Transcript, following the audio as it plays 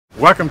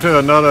Welcome to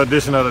another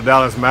edition of the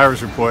Dallas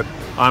Mavericks Report.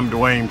 I'm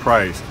Dwayne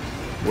Price.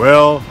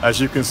 Well, as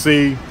you can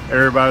see,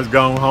 everybody's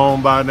gone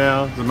home by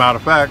now. As a matter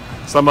of fact,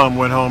 some of them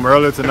went home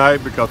early tonight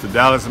because the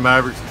Dallas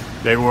Mavericks,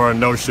 they were a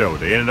no-show.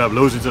 They ended up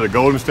losing to the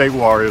Golden State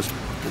Warriors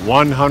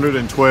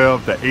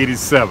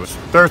 112-87.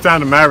 Third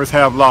time the Mavericks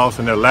have lost,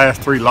 and their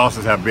last three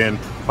losses have been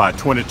by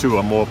 22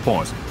 or more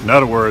points. In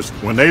other words,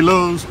 when they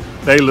lose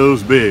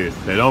big.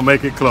 They don't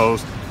make it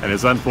close, and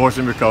it's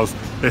unfortunate because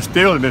they're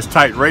still in this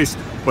tight race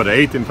for the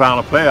 8th and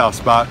final playoff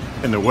spot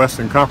in the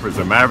Western Conference.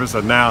 The Mavericks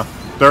are now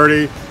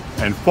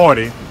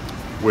 30-40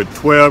 with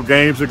 12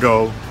 games to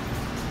go,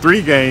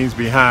 3 games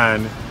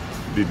behind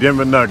the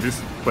Denver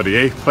Nuggets for the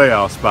 8th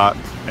playoff spot,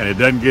 and it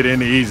doesn't get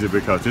any easier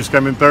because this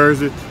coming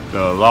Thursday,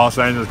 the Los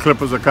Angeles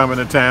Clippers are coming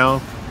to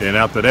town. Then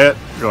after that,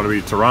 it's going to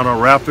be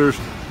Toronto Raptors,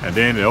 and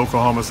then the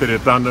Oklahoma City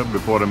Thunder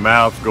before the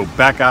Mavs go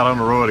back out on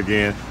the road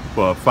again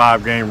for a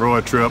 5-game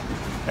road trip.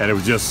 And it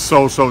was just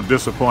so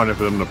disappointing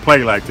for them to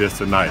play like this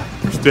tonight.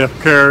 Steph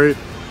Curry,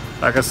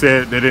 like I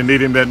said, they didn't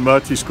need him that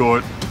much. He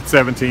scored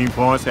 17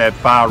 points, had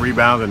 5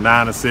 rebounds and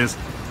 9 assists.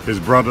 His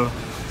brother,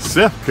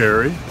 Steph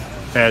Curry,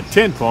 had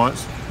 10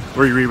 points,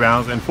 3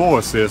 rebounds, and 4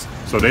 assists.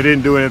 So they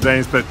didn't do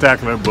anything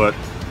spectacular, but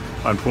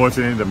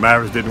unfortunately, the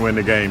Mavericks didn't win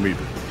the game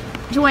either.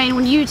 Dwayne,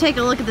 when you take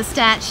a look at the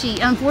stat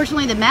sheet,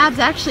 unfortunately the Mavs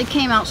actually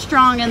came out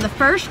strong in the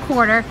first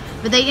quarter,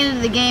 but they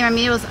ended the game, I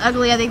mean, it was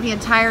ugly. I think the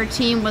entire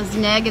team was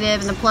negative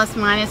and the plus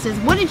minuses.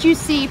 What did you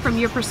see from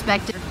your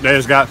perspective? They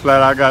just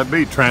flat out got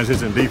beat.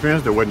 Transition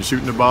defense, they wasn't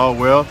shooting the ball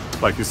well.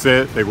 Like you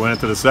said, they went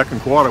into the second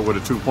quarter with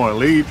a 2-point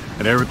lead,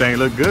 and everything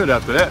looked good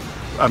after that.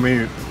 I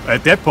mean,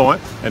 at that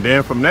point, and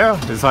then from there,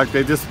 it's like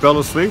they just fell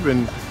asleep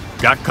and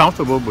got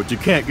comfortable, but you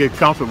can't get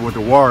comfortable with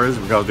the Warriors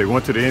because they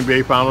went to the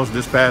NBA Finals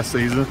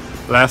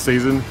last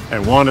season,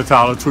 and won the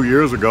title 2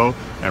 years ago,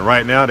 and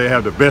right now they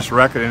have the best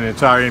record in the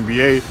entire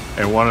NBA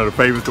and one of the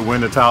favorites to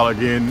win the title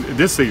again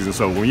this season.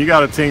 So when you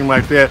got a team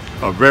like that,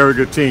 a very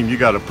good team, you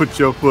got to put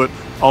your foot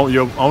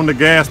on the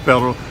gas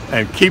pedal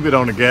and keep it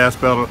on the gas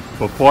pedal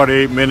for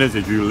 48 minutes.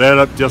 If you let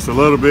up just a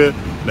little bit,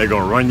 they're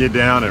going to run you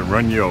down and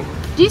run you over.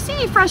 Do you see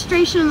any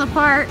frustration on the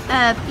part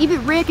of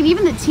even Rick and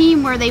even the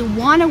team where they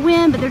want to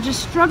win, but they're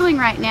just struggling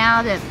right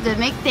now to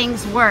make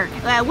things work?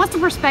 What's the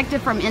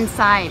perspective from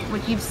inside,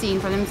 what you've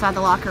seen from inside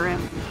the locker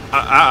room?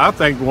 I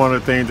think one of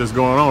the things that's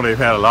going on, they've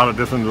had a lot of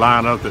different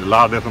lineups, a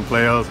lot of different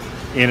players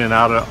in and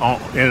out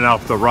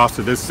of the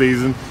roster this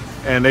season,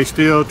 and they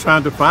still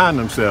trying to find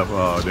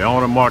themselves. The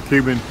owner, Mark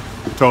Cuban,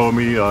 told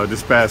me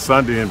this past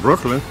Sunday in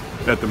Brooklyn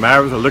that the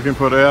Mavericks are looking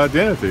for their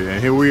identity.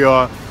 And here we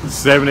are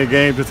 70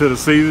 games into the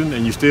season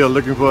and you're still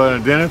looking for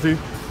an identity?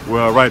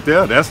 Well, right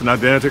there, that's an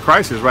identity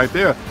crisis right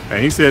there.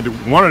 And he said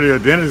one of the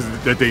identities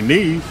that they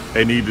need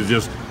to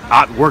just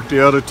outwork the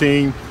other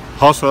team,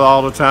 hustle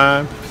all the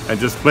time, and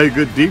just play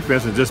good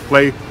defense and just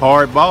play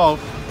hard ball.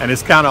 And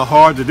it's kind of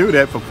hard to do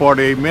that for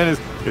 48 minutes,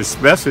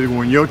 especially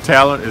when your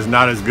talent is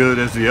not as good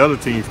as the other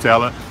team's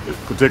talent,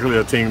 particularly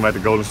a team like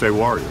the Golden State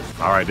Warriors.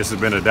 All right, this has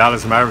been the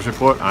Dallas Mavericks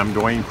Report. I'm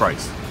Dwayne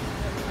Price.